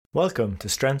Welcome to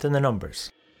Strength in the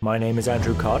Numbers. My name is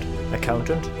Andrew Codd,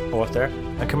 accountant, author,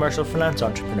 and commercial finance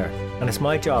entrepreneur, and it's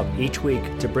my job each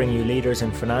week to bring you leaders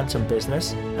in finance and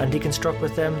business and deconstruct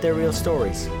with them their real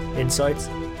stories, insights,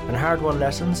 and hard-won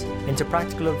lessons into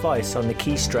practical advice on the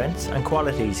key strengths and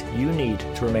qualities you need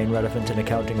to remain relevant in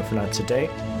accounting and finance today,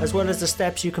 as well as the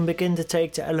steps you can begin to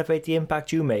take to elevate the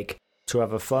impact you make to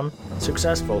have a fun,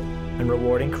 successful, and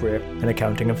rewarding career in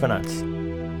accounting and finance.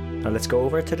 Now let's go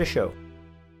over to the show.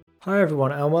 Hi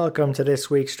everyone, and welcome to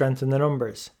this week's Strength in the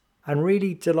Numbers. I'm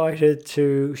really delighted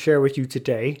to share with you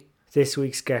today this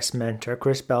week's guest mentor,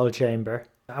 Chris Belchamber.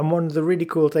 And one of the really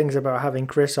cool things about having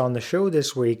Chris on the show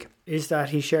this week is that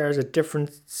he shares a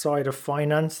different side of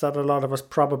finance that a lot of us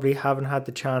probably haven't had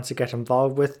the chance to get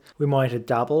involved with. We might have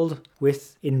dabbled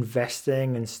with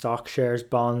investing in stock shares,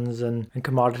 bonds and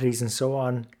commodities and so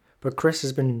on. But Chris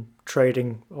has been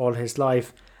trading all his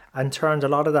life and turned a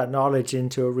lot of that knowledge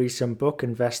into a recent book,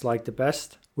 Invest Like the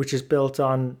Best, which is built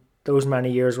on those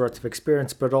many years worth of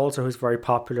experience, but also his very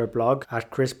popular blog at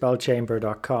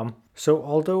chrisbelchamber.com. So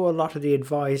although a lot of the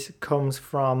advice comes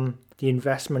from the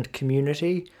investment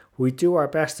community, we do our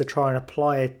best to try and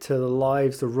apply it to the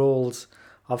lives, the roles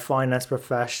of finance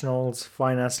professionals,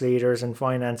 finance leaders and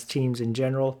finance teams in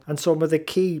general. And some of the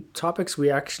key topics we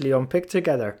actually unpick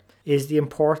together is the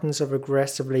importance of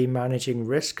aggressively managing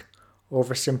risk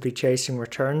over simply chasing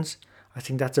returns. I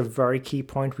think that's a very key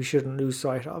point we shouldn't lose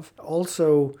sight of.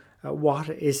 Also, what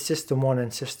is System 1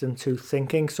 and System 2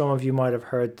 thinking? Some of you might have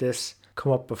heard this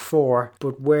come up before,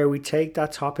 but where we take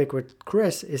that topic with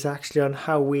Chris is actually on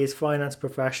how we as finance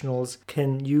professionals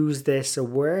can use this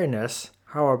awareness,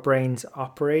 how our brains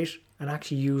operate, and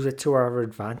actually use it to our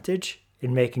advantage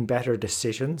in making better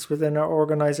decisions within our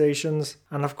organizations.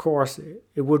 And of course,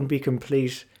 it wouldn't be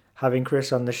complete having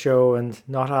Chris on the show and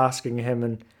not asking him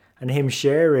and him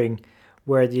sharing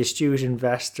where the astute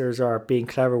investors are being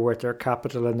clever with their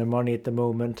capital and their money at the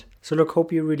moment. So look,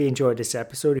 hope you really enjoyed this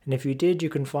episode. And if you did, you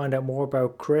can find out more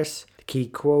about Chris, key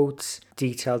quotes,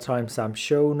 detailed timestamp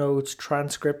show notes,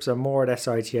 transcripts and more at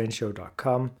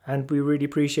sitnshow.com. And we really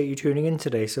appreciate you tuning in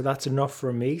today. So that's enough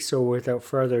from me. So without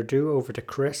further ado, over to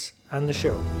Chris and the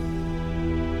show.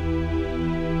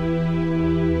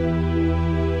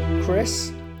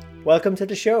 Chris, welcome to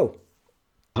the show.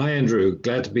 Hi, Andrew.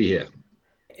 Glad to be here.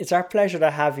 It's our pleasure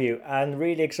to have you and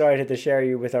really excited to share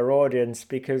you with our audience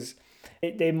because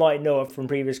they might know it from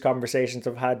previous conversations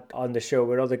I've had on the show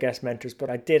with other guest mentors, but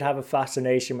I did have a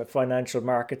fascination with financial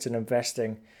markets and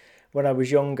investing when I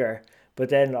was younger. But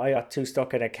then I got too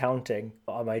stuck in accounting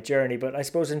on my journey. But I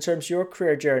suppose in terms of your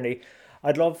career journey,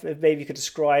 I'd love if maybe you could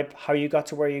describe how you got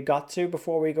to where you got to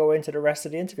before we go into the rest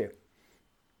of the interview.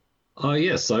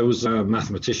 Yes, I was a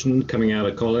mathematician coming out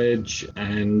of college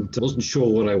and wasn't sure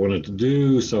what I wanted to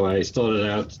do. So I started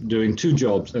out doing two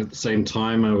jobs at the same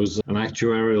time. I was an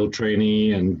actuarial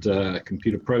trainee and a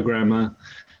computer programmer.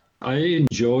 I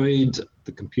enjoyed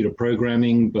the computer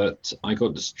programming, but I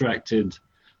got distracted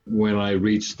when I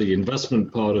reached the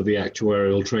investment part of the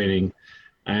actuarial training.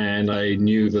 And I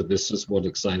knew that this is what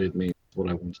excited me,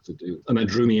 what I wanted to do. And that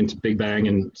drew me into Big Bang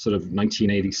in sort of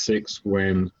 1986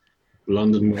 when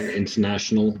London went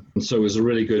international. And so it was a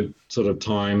really good sort of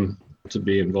time to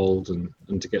be involved and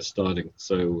to get starting.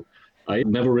 So I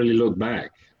never really looked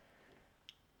back.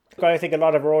 I think a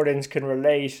lot of our audience can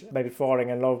relate, maybe falling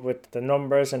in love with the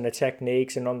numbers and the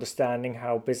techniques and understanding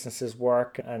how businesses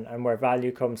work and where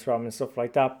value comes from and stuff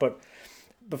like that. But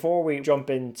before we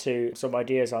jump into some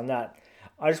ideas on that,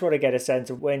 I just want to get a sense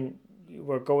of when you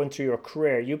were going through your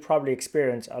career, you probably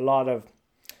experienced a lot of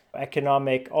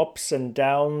economic ups and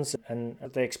downs, and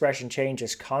the expression change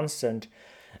is constant.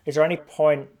 Is there any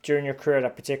point during your career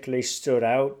that particularly stood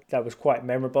out that was quite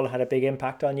memorable, had a big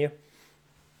impact on you?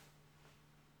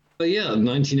 Yeah,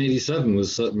 1987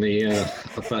 was certainly a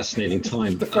fascinating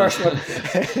time. The first one.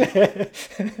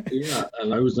 Yeah,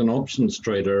 and I was an options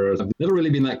trader. I've never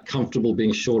really been that comfortable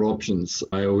being short options.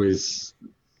 I always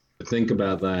think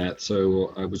about that.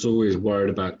 So I was always worried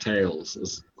about tails,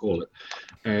 as they call it.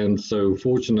 And so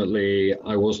fortunately,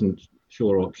 I wasn't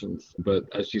short options, but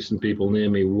actually some people near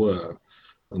me were,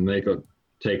 and they got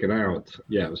taken out.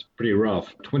 Yeah, it was pretty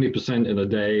rough. 20% in a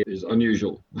day is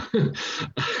unusual.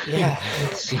 Yeah.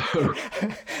 So,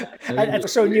 and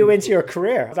so new into your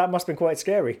career. That must have been quite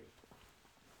scary.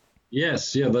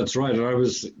 Yes, yeah, that's right. And I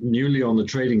was newly on the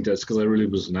trading desk because I really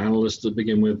was an analyst to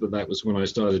begin with, but that was when I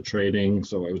started trading.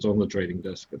 So I was on the trading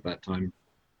desk at that time,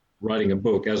 writing a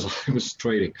book as I was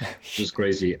trading, which is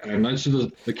crazy. And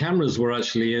actually the cameras were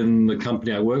actually in the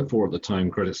company I worked for at the time,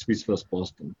 Credit Suisse First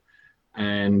Boston.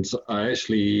 And I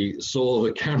actually saw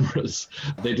the cameras.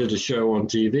 They did a show on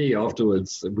TV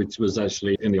afterwards, which was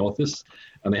actually in the office.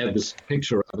 And they had this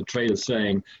picture of the trader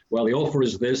saying, well, the offer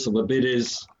is this and the bid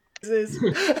is. It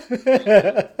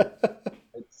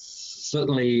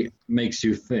certainly makes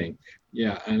you think.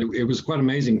 Yeah, and it was quite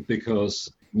amazing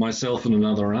because myself and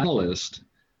another analyst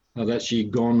had actually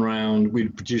gone round.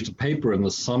 We'd produced a paper in the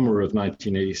summer of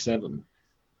 1987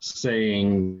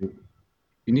 saying,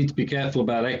 you need to be careful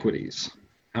about equities.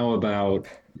 How about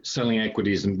selling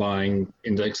equities and buying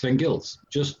index-linked gilts?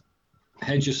 Just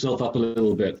hedge yourself up a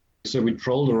little bit. So we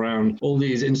trolled around all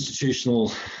these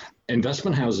institutional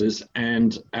investment houses,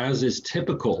 and as is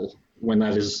typical when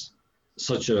that is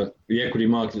the equity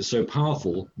market is so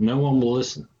powerful, no one will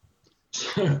listen.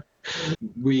 So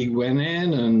we went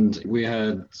in and we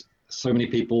had so many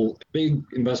people, big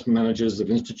investment managers of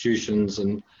institutions,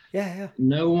 and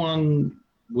no one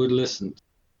would listen.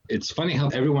 It's funny how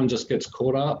everyone just gets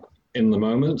caught up in the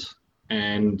moment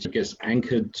and gets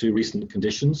anchored to recent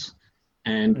conditions.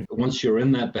 And once you're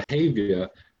in that behavior,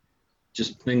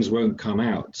 just things won't come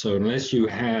out. So unless you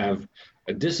have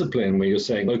a discipline where you're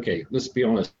saying, okay, let's be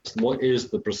honest, what is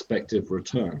the prospective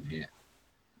return here?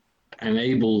 And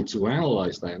able to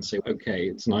analyze that and say, okay,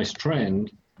 it's a nice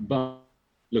trend, but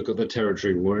look at the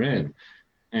territory we're in.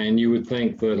 And you would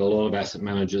think that a lot of asset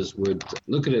managers would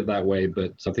look at it that way,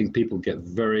 but I think people get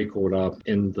very caught up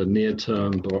in the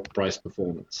near-term price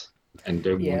performance and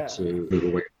don't want to move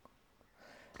away.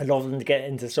 I love them to get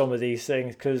into some of these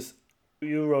things because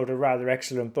you wrote a rather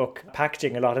excellent book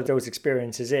packaging a lot of those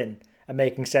experiences in and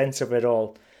making sense of it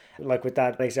all. Like with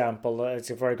that example, it's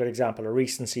a very good example of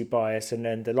recency bias and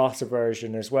then the loss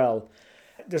aversion as well.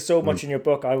 There's so much in your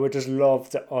book I would just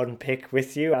love to unpick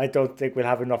with you. I don't think we'll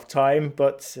have enough time,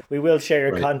 but we will share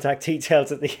your contact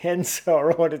details at the end so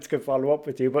our audience can follow up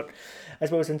with you. But I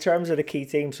suppose in terms of the key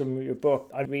themes from your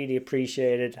book, I really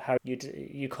appreciated how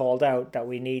you called out that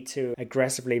we need to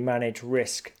aggressively manage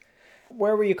risk.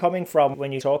 Where were you coming from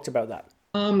when you talked about that?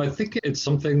 I think it's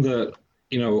something that,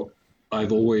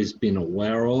 I've always been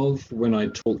aware of when I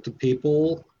talk to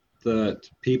people, that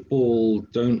people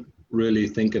don't really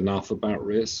think enough about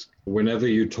risk. Whenever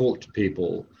you talk to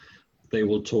people, they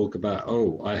will talk about,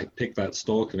 oh, I picked that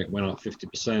stock and it went up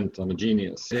 50%. I'm a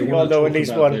genius. They want to talk at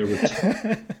least one.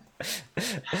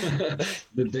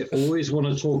 They always want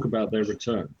to talk about their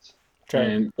returns. True.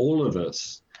 And all of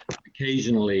us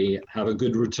occasionally have a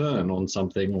good return on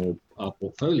something or our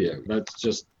portfolio. That's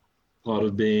just part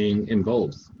of being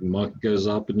involved. The market goes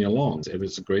up and you're long.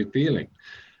 It's a great feeling.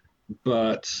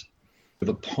 But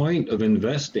the point of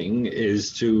investing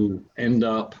is to end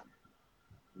up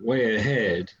way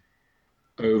ahead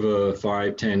over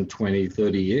 5, 10, 20,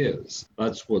 30 years.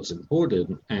 That's what's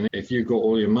important. And if you got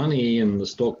all your money in the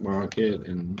stock market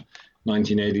in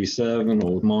 1987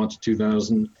 or March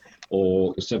 2000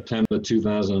 or September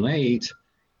 2008,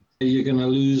 you're going to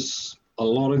lose a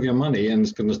lot of your money and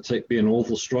it's going to be an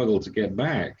awful struggle to get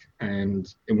back.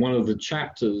 And in one of the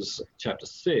chapters, chapter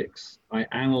 6, I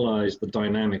analyzed the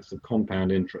dynamics of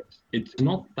compound interest. It's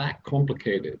not that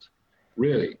complicated,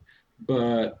 really,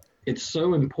 but it's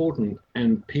so important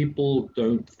and people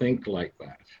don't think like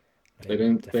that. They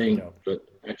don't think that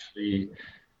actually,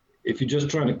 if you're just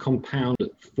trying to compound at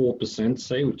 4%,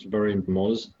 say, which is a very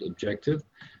modest objective,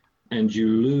 and you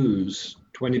lose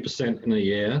 20% in a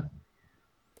year,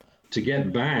 to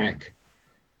get back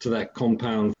to that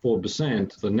compound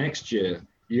 4% the next year,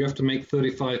 you have to make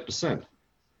 35%.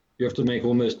 You have to make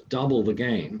almost double the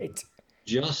gain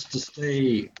just to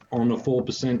stay on a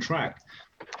 4% track.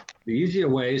 The easier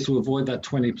way is to avoid that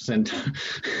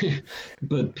 20%.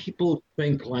 But people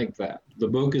think like that. The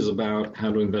book is about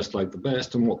how to invest like the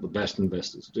best and what the best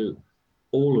investors do.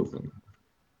 All of them,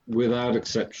 without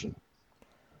exception,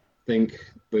 think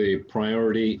the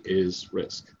priority is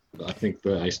risk. I think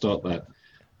that I start that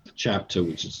chapter,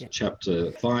 which is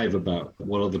chapter 5, about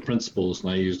what are the principles,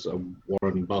 and I use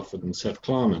Warren Buffett and Seth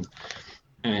Klarman.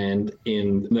 And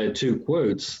in their 2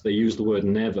 quotes, they use the word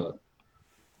never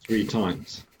 3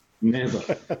 times. Never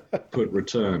put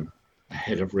return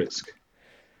ahead of risk.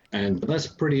 And that's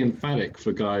pretty emphatic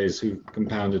for guys who've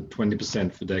compounded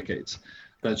 20% for decades.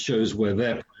 That shows where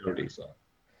their priorities are.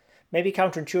 Maybe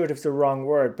counterintuitive is the wrong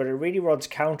word, but it really runs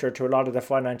counter to a lot of the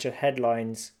financial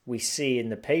headlines we see in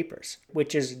the papers,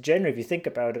 which is generally, if you think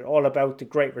about it, all about the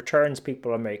great returns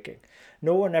people are making.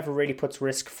 No one ever really puts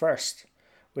risk first,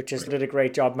 which is did a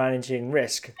great job managing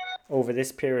risk over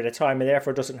this period of time and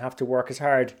therefore doesn't have to work as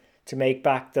hard to make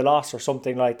back the loss or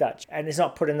something like that. And it's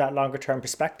not put in that longer term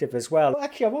perspective as well.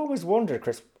 Actually, I've always wondered,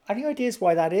 Chris, any ideas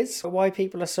why that is? Why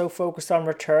people are so focused on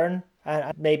return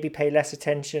and maybe pay less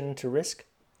attention to risk?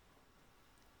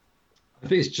 I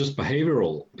think it's just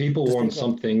behavioral. People Just want think about-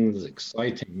 something that's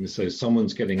exciting. So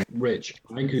someone's getting rich.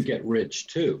 I could get rich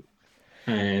too,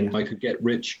 and I could get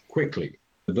rich quickly.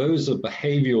 Those are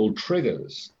behavioral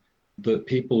triggers that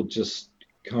people just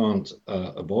can't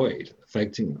avoid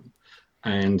affecting them.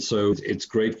 And so it's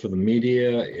great for the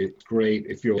media. It's great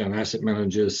if you're an asset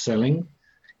manager selling.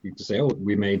 You can say, oh,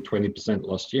 we made 20%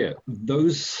 last year.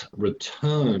 Those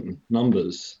return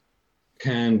numbers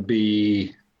can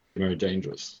be very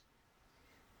dangerous.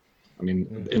 I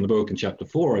mean, in the book in chapter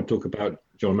 4, I talk about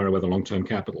John Meriwether Long-Term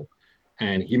Capital,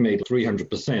 and he made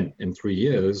 300% in 3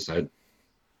 years. Had,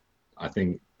 I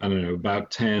think, I don't know, about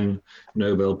 10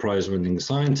 Nobel Prize-winning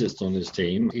scientists on his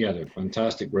team. He had a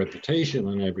fantastic reputation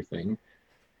and everything.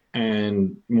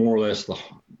 And more or less,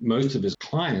 most of his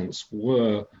clients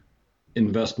were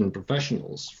investment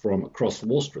professionals from across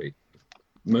Wall Street.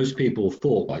 Most people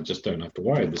thought, I just don't have to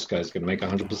worry. This guy's going to make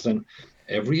 100%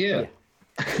 every year.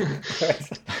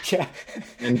 Yeah.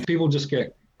 And people just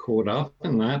get caught up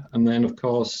in that. And then, of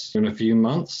course, in a few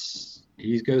months,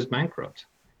 he goes bankrupt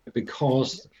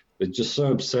because they're just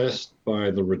so obsessed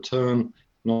by the return,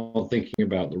 not thinking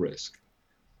about the risk.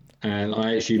 And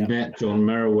I actually met John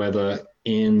Meriwether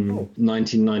in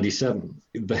 1997.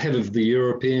 The head of the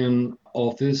European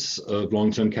office of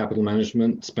long-term capital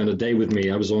management spent a day with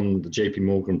me. I was on the JP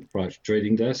Morgan proprietary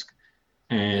trading desk,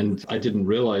 and I didn't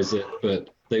realize it, but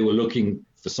they were looking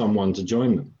for someone to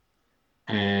join them.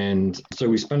 And so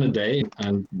we spent a day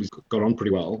and we got on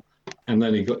pretty well. And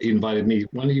then he invited me,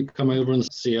 why don't you come over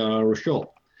and see our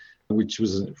shop, which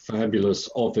was a fabulous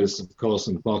office, of course,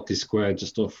 in Berkeley Square,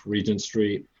 just off Regent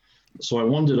Street. So I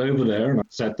wandered over there and I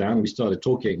sat down and we started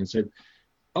talking and said,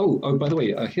 oh, by the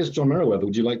way, here's John Meriwether.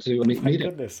 Would you like to meet him?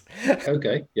 Goodness.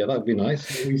 Okay, yeah, that'd be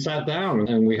nice. We sat down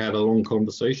and we had a long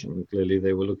conversation. Clearly,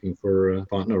 they were looking for a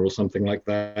partner or something like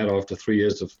that after 3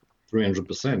 years of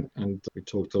 300%. And we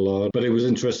talked a lot. But it was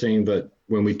interesting that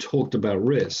when we talked about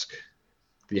risk,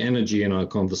 the energy in our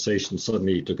conversation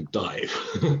suddenly took a dive.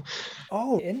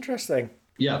 Oh, interesting.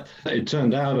 Yeah, it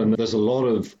turned out, and there's a lot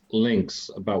of links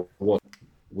about what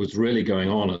was really going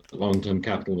on at long-term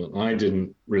capital that I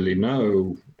didn't really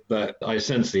know, that I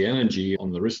sensed the energy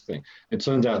on the risk thing. It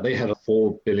turns out they had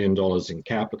 $4 billion in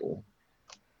capital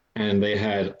and they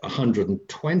had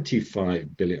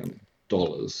 $125 billion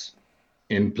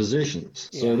in positions.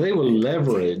 So they were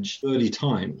leveraged 30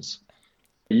 times.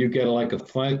 You get like a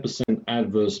 5%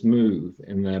 adverse move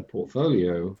in their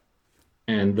portfolio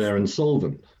and they're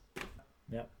insolvent.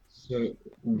 So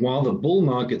while the bull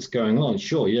market's going on,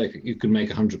 sure, yeah, you can make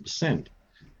 100%.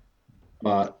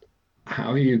 But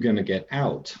how are you going to get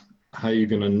out? How are you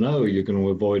going to know you're going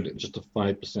to avoid just a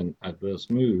 5% adverse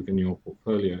move in your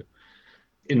portfolio?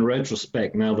 In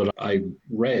retrospect, now that I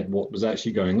read what was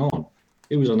actually going on,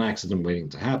 it was an accident waiting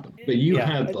to happen. But you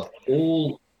had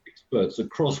all experts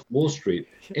across Wall Street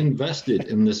invested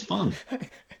in this fund.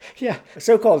 Yeah,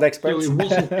 so-called experts. So it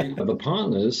wasn't the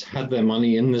partners had their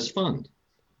money in this fund.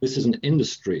 This is an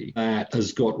industry that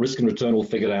has got risk and return all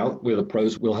figured out. We're the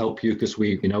pros, we'll help you because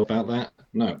we know about that.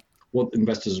 No, what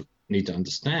investors need to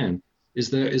understand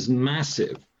is there is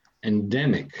massive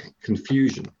endemic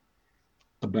confusion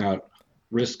about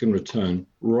risk and return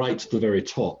right to the very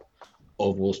top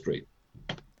of Wall Street.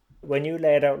 When you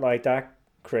lay it out like that,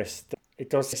 Chris,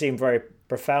 it does seem very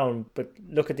profound, but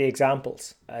look at the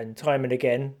examples and time and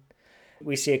again,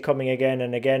 we see it coming again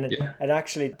and again. Yeah. And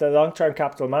actually, the long-term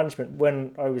capital management,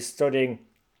 when I was studying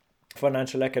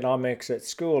financial economics at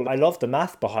school, I loved the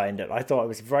math behind it. I thought it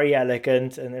was very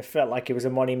elegant and it felt like it was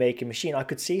a money-making machine. I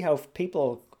could see how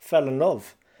people fell in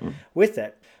love with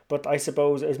it. But I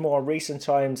suppose it was more recent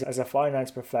times as a finance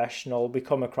professional, we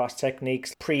come across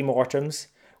techniques, pre-mortems,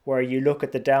 where you look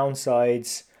at the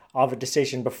downsides of a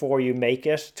decision before you make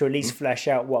it to at least flesh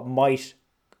out what might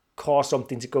cause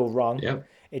something to go wrong. Yep.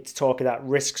 It's talking that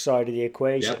risk side of the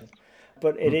equation. Yep.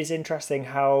 But it is interesting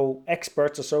how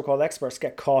experts or so-called experts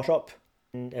get caught up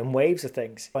in waves of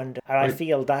things. And I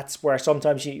feel that's where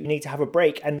sometimes you need to have a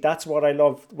break. And that's what I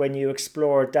loved when you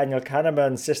explored Daniel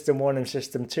Kahneman's System 1 and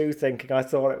System 2 thinking. I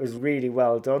thought it was really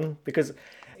well done because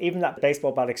even that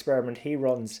baseball bat experiment he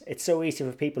runs, it's so easy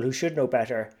for people who should know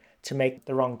better to make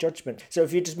the wrong judgment. So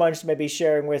if you just mind maybe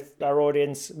sharing with our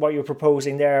audience what you're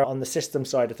proposing there on the system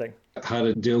side of thing. How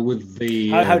to deal with the...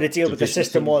 How to deal with the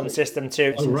System 1, System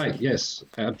 2. Oh, right, yes,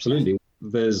 absolutely.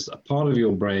 There's a part of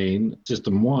your brain,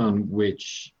 System 1,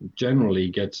 which generally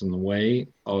gets in the way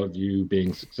of you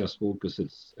being successful because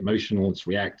it's emotional, it's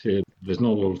reactive. There's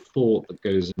not a lot of thought that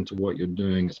goes into what you're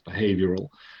doing. It's behavioral.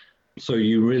 So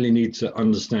you really need to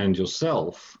understand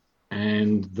yourself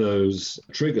and those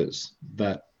triggers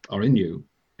that are in you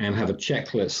and have a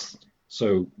checklist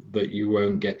so that you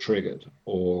won't get triggered,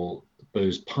 or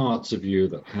those parts of you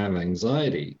that have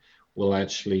anxiety will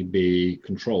actually be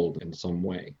controlled in some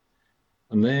way.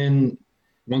 And then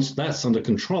once that's under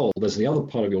control, there's the other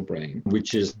part of your brain,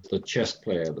 which is the chess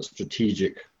player, the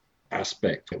strategic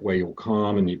aspect, where you're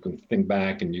calm and you can think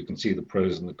back and you can see the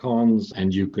pros and the cons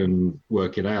and you can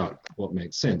work it out, what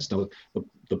makes sense. Now,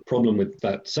 the problem with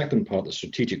that second part, the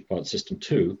strategic part, system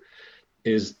two,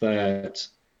 is that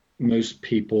most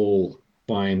people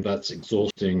find that's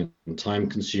exhausting and time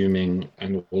consuming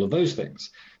and all of those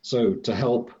things. So to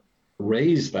help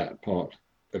raise that part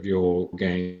of your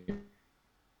game,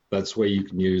 that's where you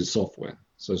can use software.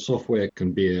 So software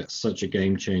can be such a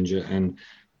game changer. And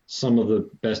some of the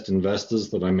best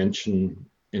investors that I mention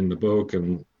in the book,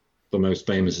 and the most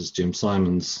famous is Jim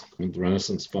Simons, the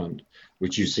Renaissance Fund,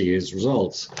 which you see his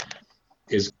results,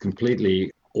 is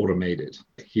completely automated.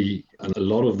 He and a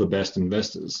lot of the best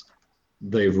investors,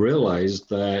 they've realized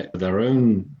that their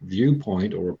own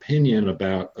viewpoint or opinion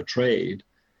about a trade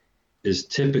is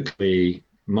typically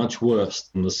much worse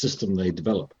than the system they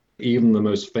develop. Even the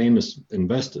most famous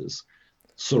investors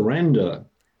surrender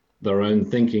their own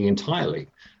thinking entirely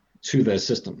to their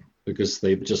system because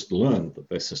they've just learned that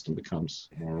their system becomes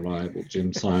more reliable.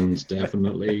 Jim Simons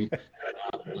definitely,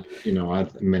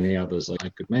 many others I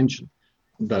could mention.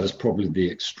 That is probably the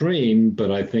extreme,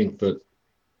 but I think that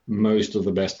most of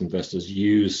the best investors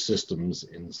use systems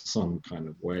in some kind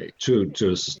of way to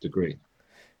a degree.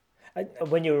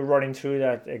 When you were running through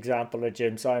that example of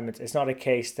Jim Simons, it's not a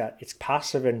case that it's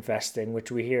passive investing,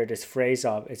 which we hear this phrase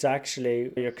of. It's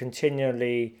actually you're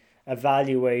continually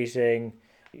evaluating.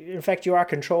 In fact, you are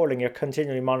controlling, you're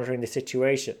continually monitoring the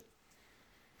situation.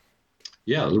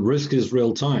 Yeah, the risk is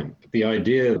real time. The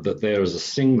idea that there is a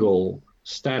single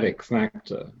static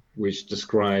factor which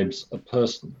describes a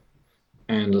person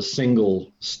and a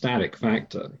single static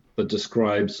factor that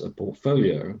describes a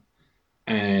portfolio,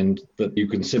 and that you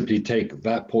can simply take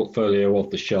that portfolio off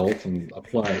the shelf and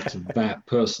apply it to that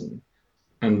person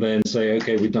and then say,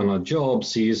 okay, we've done our job,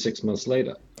 see you 6 months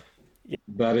later. Yeah.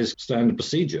 That is standard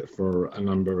procedure for a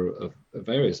number of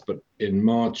areas. But in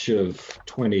March of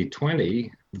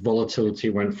 2020, volatility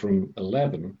went from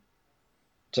 11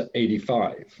 to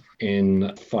 85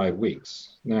 in 5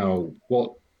 weeks. Now,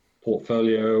 what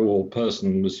portfolio or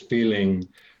person was feeling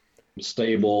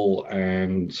stable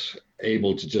and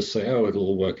able to just say, oh, it'll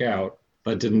all work out?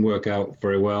 That didn't work out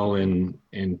very well in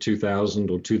 2000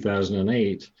 or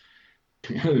 2008.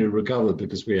 We only recovered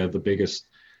because we had the biggest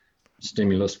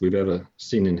stimulus we've ever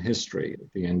seen in history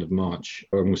at the end of March.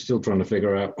 And we're still trying to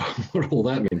figure out what all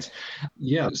that means.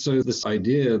 Yeah, so this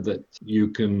idea that you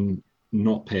can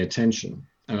not pay attention.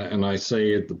 And I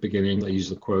say at the beginning, I use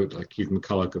the quote like Keith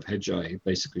McCulloch of Hedgeye. He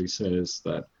basically says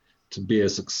that to be a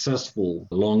successful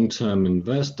long-term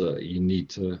investor, you need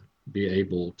to be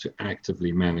able to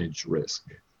actively manage risk.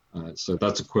 So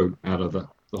that's a quote out of the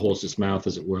horse's mouth,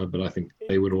 as it were, but I think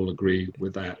they would all agree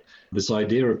with that. This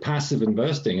idea of passive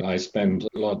investing, I spend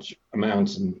large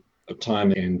amounts of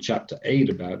time in chapter 8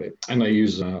 about it. And I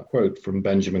use a quote from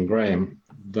Benjamin Graham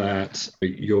that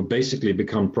you'll basically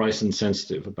become price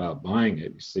insensitive about buying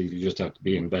it. You see, you just have to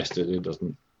be invested. It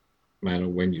doesn't matter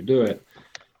when you do it.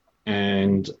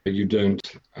 And you don't,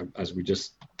 as we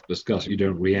just discussed, you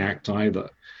don't react either.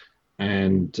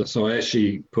 And so I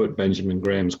actually put Benjamin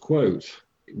Graham's quote,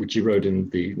 which he wrote in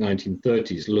the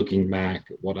 1930s, looking back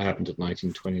at what happened in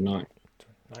 1929.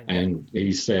 And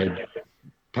he said,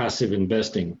 passive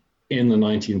investing in the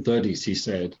 1930s, he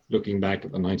said, looking back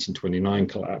at the 1929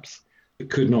 collapse, it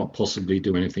could not possibly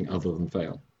do anything other than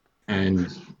fail. And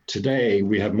today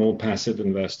we have more passive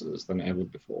investors than ever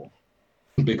before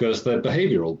because they're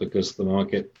behavioral, because the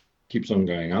market keeps on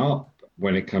going up.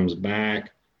 When it comes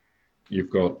back, you've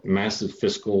got massive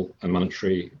fiscal and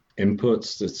monetary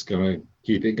inputs that's going to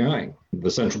keep it going. The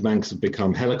central banks have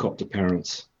become helicopter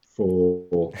parents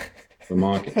for the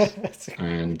markets,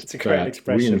 and that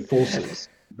reinforces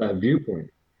that viewpoint.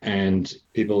 And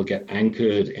people get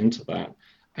anchored into that.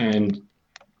 And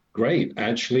great,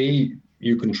 actually,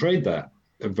 you can trade that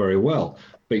very well,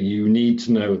 but you need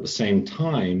to know at the same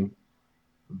time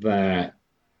that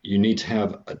you need to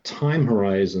have a time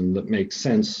horizon that makes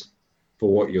sense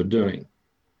for what you're doing.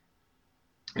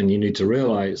 And you need to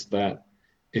realize that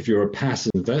if you're a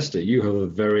passive investor, you have a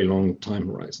very long time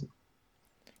horizon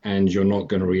and you're not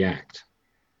going to react.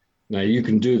 Now you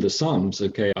can do the sums.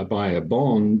 Okay, I buy a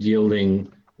bond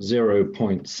yielding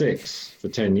 0.6 for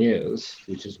 10 years,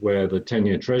 which is where the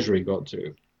 10-year treasury got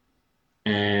to.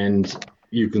 And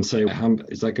you can say,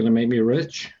 is that going to make me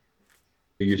rich?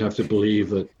 You'd have to believe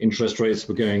that interest rates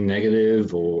were going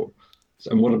negative or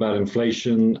And what about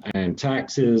inflation and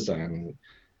taxes? And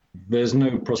there's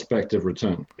no prospective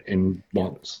return in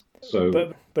bonds.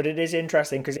 So, but it is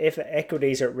interesting because if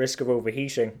equities are at risk of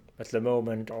overheating at the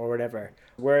moment or whatever,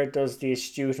 where does the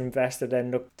astute investor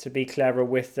then look to be clever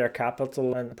with their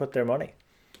capital and put their money?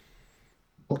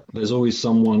 there's always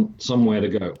somewhere to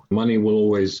go. Money will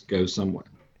always go somewhere.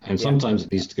 And sometimes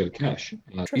it needs to go to cash.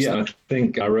 I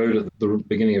think I wrote at the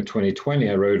beginning of 2020,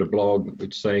 I wrote a blog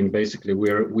which saying basically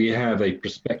we have a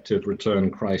prospective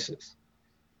return crisis,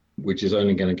 which is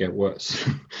only going to get worse.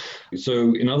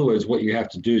 So in other words, what you have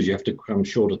to do is you have to come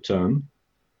shorter term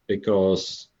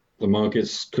because the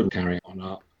markets could carry on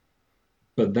up.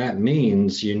 But that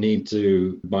means you need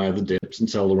to buy the dips and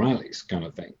sell the rallies kind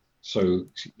of thing. So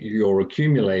you're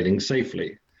accumulating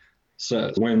safely.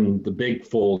 So when the big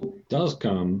fall does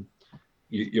come,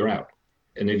 you're out.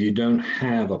 And if you don't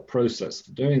have a process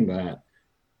for doing that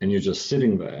and you're just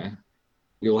sitting there,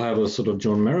 you'll have a sort of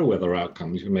John Merriweather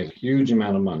outcome. You can make a huge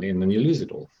amount of money and then you lose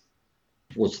it all.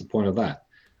 What's the point of that?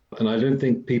 And I don't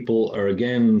think people are,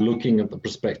 again, looking at the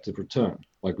prospective return,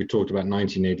 like we talked about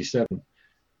 1987.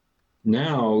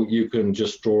 Now you can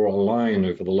just draw a line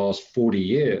over the last 40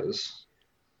 years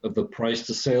of the price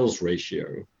to sales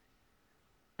ratio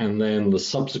and then the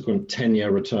subsequent 10-year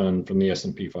return from the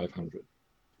S&P 500.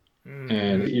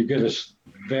 And you get a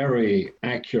very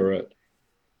accurate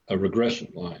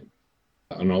regression line.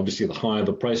 And obviously, the higher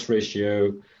the price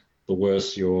ratio, the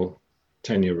worse your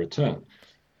 10-year return.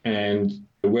 And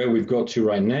where we've got to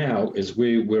right now is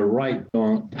we're right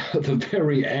on the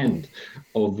very end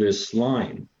of this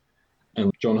line.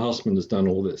 And John Hussman has done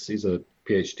all this. He's a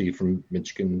PhD from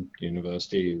Michigan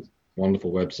University,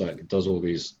 wonderful website. It does all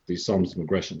these sums and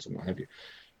regressions and what have you.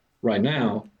 Right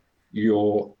now,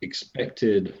 your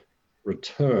expected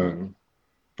return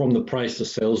from the price to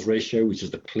sales ratio, which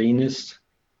is the cleanest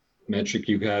metric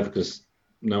you have because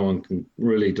no one can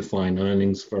really define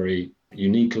earnings very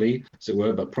uniquely, as it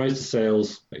were, but price to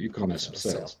sales, you can't mess with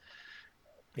sales.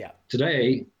 Yeah.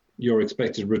 Today, your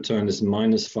expected return is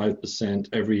minus 5%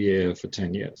 every year for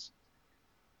 10 years.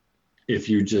 If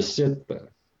you just sit there.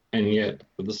 And yet,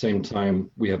 at the same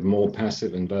time, we have more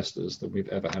passive investors than we've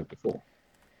ever had before.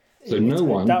 So no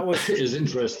one is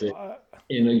interested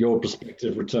in your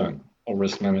prospective return on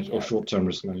risk management or short-term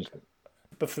risk management.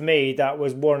 But for me, that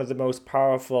was one of the most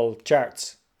powerful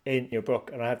charts in your book.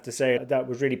 And I have to say that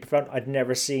was really profound. I'd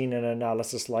never seen an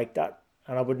analysis like that.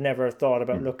 And I would never have thought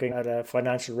about looking at a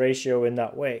financial ratio in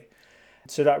that way.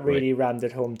 So that really rammed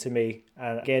it home to me.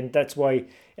 And again, that's why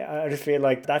I just feel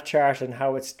like that chart and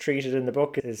how it's treated in the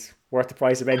book is worth the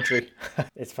price of entry.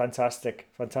 It's fantastic.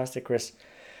 Fantastic, Chris.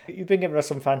 You've been giving us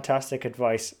some fantastic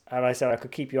advice. And I said I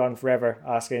could keep you on forever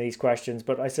asking these questions.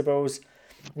 But I suppose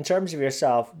in terms of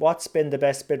yourself, what's been the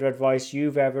best bit of advice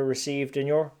you've ever received in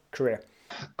your career?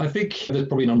 I think there's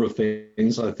probably a number of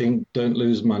things. I think don't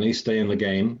lose money, stay in the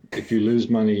game. If you lose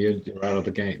money, you're out of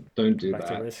the game. Don't do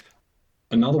that.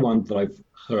 Another one that I've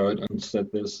heard and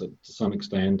said this to some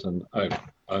extent, and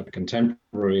a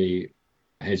contemporary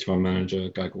hedge fund manager, a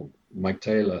guy called Mike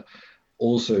Taylor,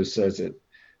 also says it.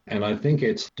 And I think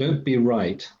it's don't be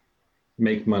right,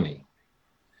 make money.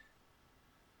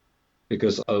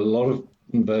 Because a lot of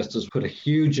investors put a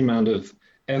huge amount of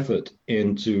effort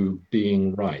into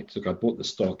being right. Look, I bought the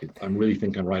stock. I really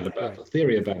think I'm right about the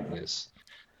theory about this.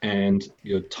 And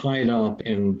you're tied up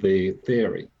in the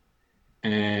theory.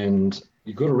 And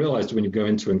you've got to realize that when you go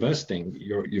into investing,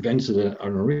 you've entered an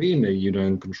arena you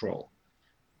don't control.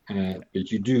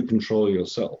 But you do control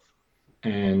yourself.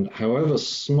 And however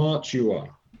smart you are,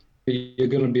 you're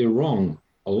going to be wrong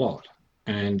a lot.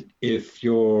 And if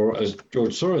you're, as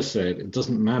George Soros said, it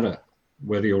doesn't matter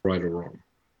whether you're right or wrong.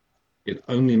 It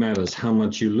only matters how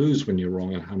much you lose when you're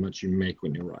wrong and how much you make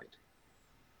when you're right.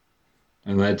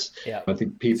 And that's, I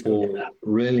think people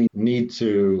really need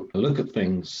to look at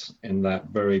things in that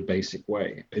very basic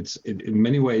way. It's in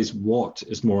many ways, what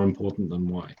is more important than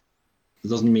why. It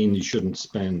doesn't mean you shouldn't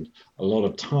spend a lot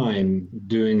of time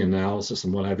doing analysis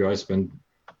and what have you. I spend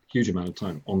a huge amount of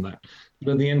time on that.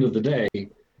 But at the end of the day,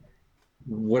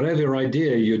 whatever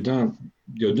idea you're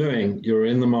doing, you're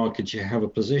in the market, you have a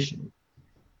position.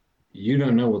 You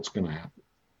don't know what's going to happen.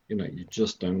 You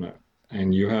just don't know.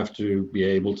 And you have to be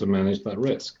able to manage that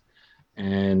risk.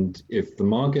 And if the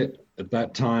market at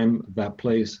that time, that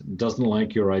place doesn't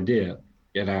like your idea,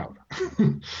 get out.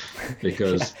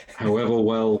 Because however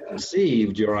well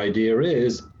conceived your idea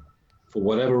is, for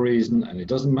whatever reason, and it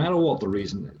doesn't matter what the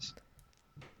reason is,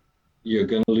 you're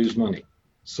going to lose money.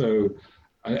 So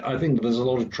I think there's a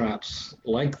lot of traps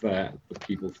like that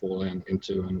people fall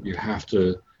into, and you have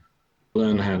to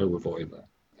learn how to avoid that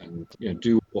and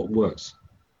do what works.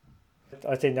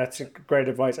 I think that's great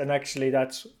advice. And actually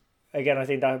again, I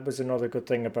think that was another good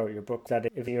thing about your book, that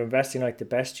if you're investing like the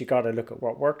best, you got to look at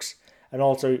what works. And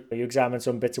also you examine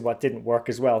some bits of what didn't work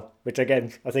as well, which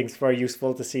again, I think is very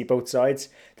useful to see both sides.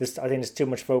 I think there's too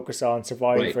much focus on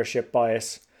survivorship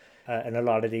bias and a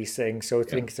lot of these things. So I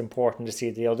think it's important to see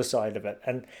the other side of it.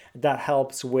 And that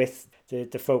helps with the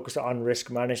focus on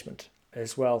risk management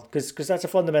as well, because that's a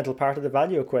fundamental part of the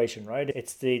value equation, right?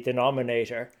 It's the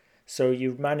denominator. So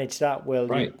you manage that well,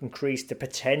 you increase the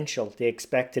potential, the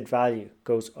expected value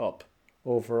goes up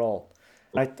overall.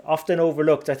 I often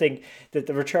overlooked, I think, that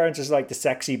the returns is like the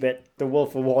sexy bit, the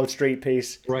Wolf of Wall Street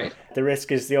piece. Right. The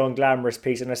risk is the unglamorous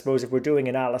piece. And I suppose if we're doing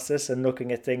analysis and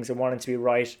looking at things and wanting to be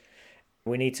right,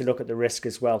 we need to look at the risk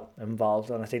as well involved.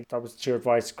 And I think that was your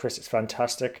advice, Chris. It's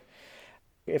fantastic.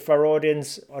 If our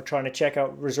audience are trying to check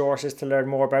out resources to learn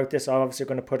more about this, I'm obviously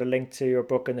going to put a link to your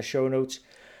book in the show notes.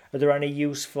 Are there any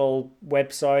useful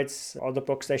websites or the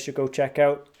books they should go check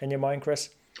out in your mind,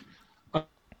 Chris?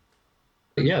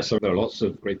 Yeah, so there are lots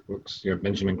of great books.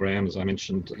 Benjamin Graham, as I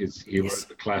mentioned, he wrote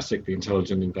the classic, The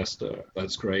Intelligent Investor.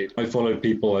 That's great. I follow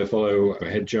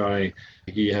Hedgeye.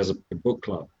 He has a book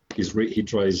club. He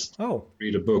tries to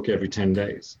read a book every 10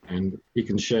 days, and he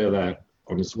can share that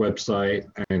on his website,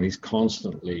 and he's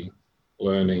constantly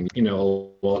learning, a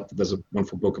lot. There's a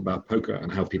wonderful book about poker and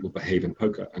how people behave in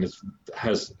poker, and it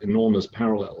has enormous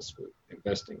parallels with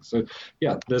investing. So,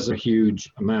 yeah, there's a huge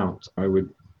amount. I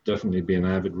would definitely be an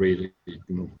avid reader. You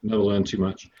can never learn too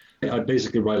much. I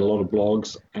basically write a lot of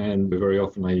blogs, and very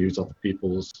often I use other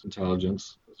people's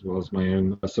intelligence as well as my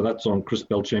own. So that's on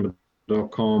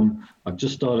chrisbelchamber.com. I've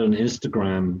just started an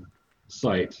Instagram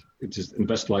site, which is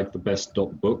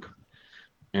investlikethebest.book,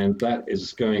 and that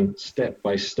is going step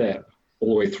by step all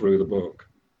the way through the book,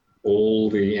 all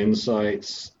the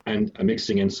insights, and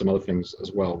mixing in some other things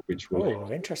as well, which will.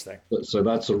 Oh, interesting. So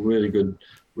that's a really good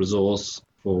resource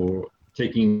for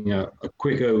taking a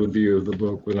quick overview of the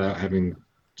book without having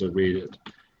to read it,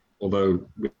 although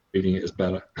reading it is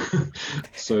better.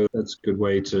 So that's a good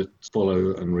way to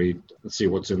follow and read and see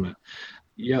what's in there.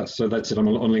 Yeah, so that's it. I'm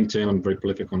on LinkedIn. I'm very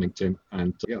prolific on LinkedIn.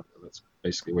 And that's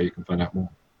basically where you can find out more.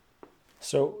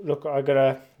 So look, I'm going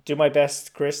to do my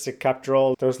best, Chris, to capture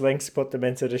all those links, put them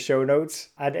into the show notes.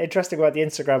 And interesting about the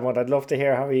Instagram one, I'd love to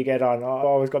hear how you get on. I've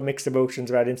always got mixed emotions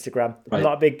about Instagram. Right. I'm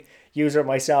not a big user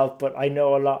myself, but I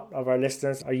know a lot of our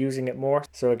listeners are using it more.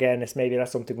 So again,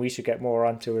 that's something we should get more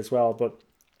onto as well. But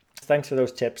thanks for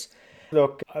those tips.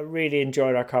 Look, I really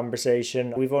enjoyed our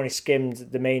conversation. We've only skimmed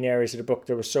the main areas of the book.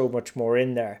 There was so much more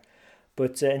in there.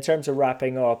 But in terms of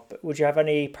wrapping up, would you have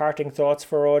any parting thoughts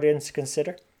for our audience to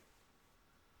consider?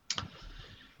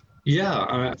 Yeah,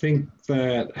 I think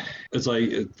that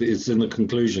it's in the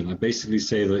conclusion, I basically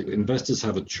say that investors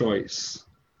have a choice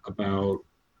about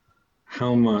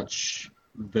how much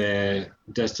their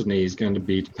destiny is going to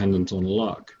be dependent on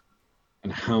luck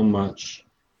and how much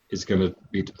is going to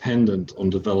be dependent on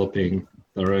developing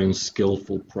their own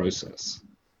skillful process.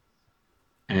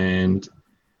 And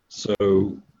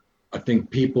so I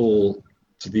think people,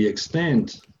 to the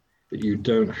extent that you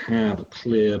don't have a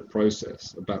clear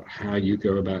process about how you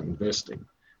go about investing,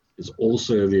 is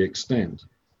also the extent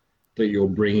that you're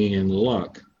bringing in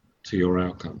luck to your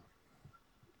outcome.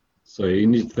 So you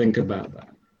need to think about that,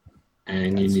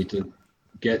 and you need to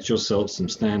get yourself some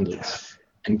standards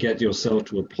and get yourself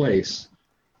to a place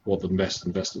what the best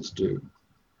investors do.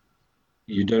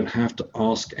 You don't have to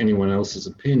ask anyone else's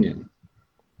opinion.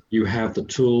 You have the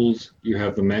tools, you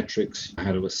have the metrics,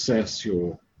 how to assess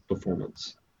your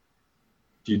performance.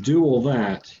 If you do all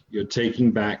that, you're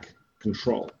taking back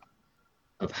control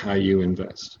of how you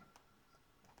invest.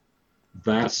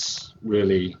 That's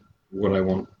really what I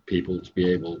want people to be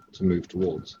able to move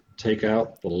towards. Take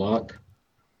out the luck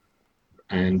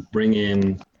and bring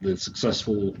in the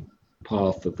successful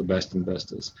path of the best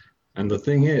investors. And the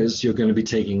thing is, you're going to be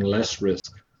taking less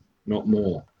risk, not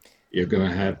more. You're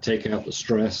going to take out the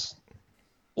stress,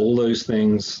 all those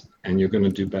things, and you're going to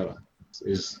do better.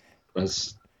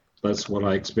 That's what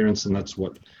I experience, and that's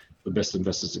what the best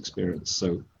investors experience.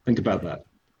 So think about that.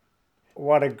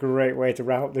 What a great way to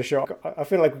wrap up the show. I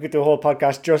feel like we could do a whole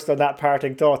podcast just on that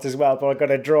parting thought as well, but I'm going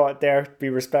to draw it there, be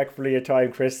respectful of your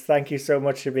time, Chris. Thank you so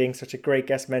much for being such a great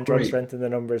guest mentor on Strength in the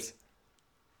Numbers.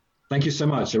 Thank you so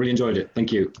much. I really enjoyed it.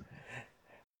 Thank you.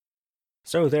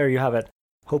 So there you have it.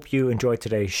 Hope you enjoyed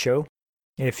today's show.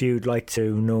 If you'd like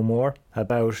to know more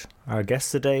about our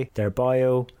guests today, their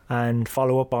bio, and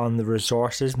follow up on the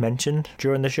resources mentioned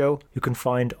during the show, you can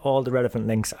find all the relevant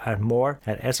links and more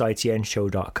at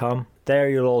sitnshow.com. There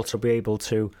you'll also be able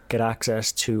to get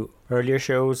access to earlier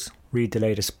shows, read the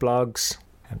latest blogs,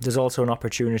 There's also an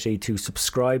opportunity to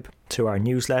subscribe to our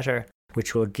newsletter,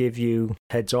 which will give you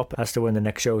heads up as to when the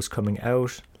next show is coming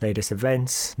out, latest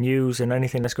events, news, and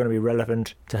anything that's going to be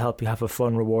relevant to help you have a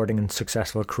fun, rewarding and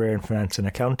successful career in finance and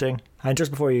accounting. And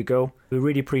just before you go, we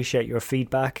really appreciate your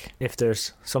feedback. If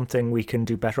there's something we can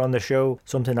do better on the show,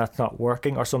 something that's not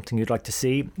working, or something you'd like to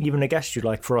see, even a guest you'd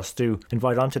like for us to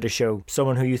invite onto the show,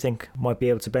 someone who you think might be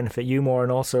able to benefit you more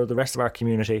and also the rest of our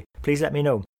community, please let me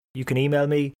know. You can email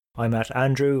me. I'm at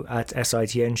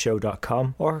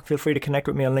andrew@sitnshow.com, or feel free to connect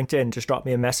with me on LinkedIn. Just drop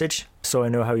me a message so I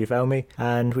know how you found me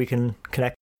and we can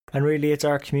connect. And really, it's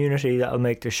our community that'll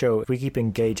make the show. If we keep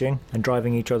engaging and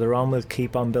driving each other on, we'll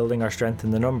keep on building our strength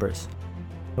in the numbers.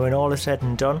 When all is said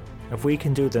and done, if we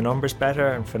can do the numbers better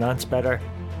and finance better,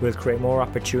 we'll create more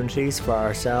opportunities for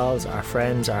ourselves, our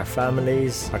friends, our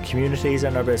families, our communities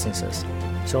and our businesses.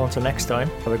 So until next time,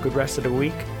 have a good rest of the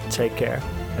week, take care,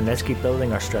 and let's keep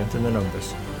building our strength in the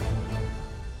numbers.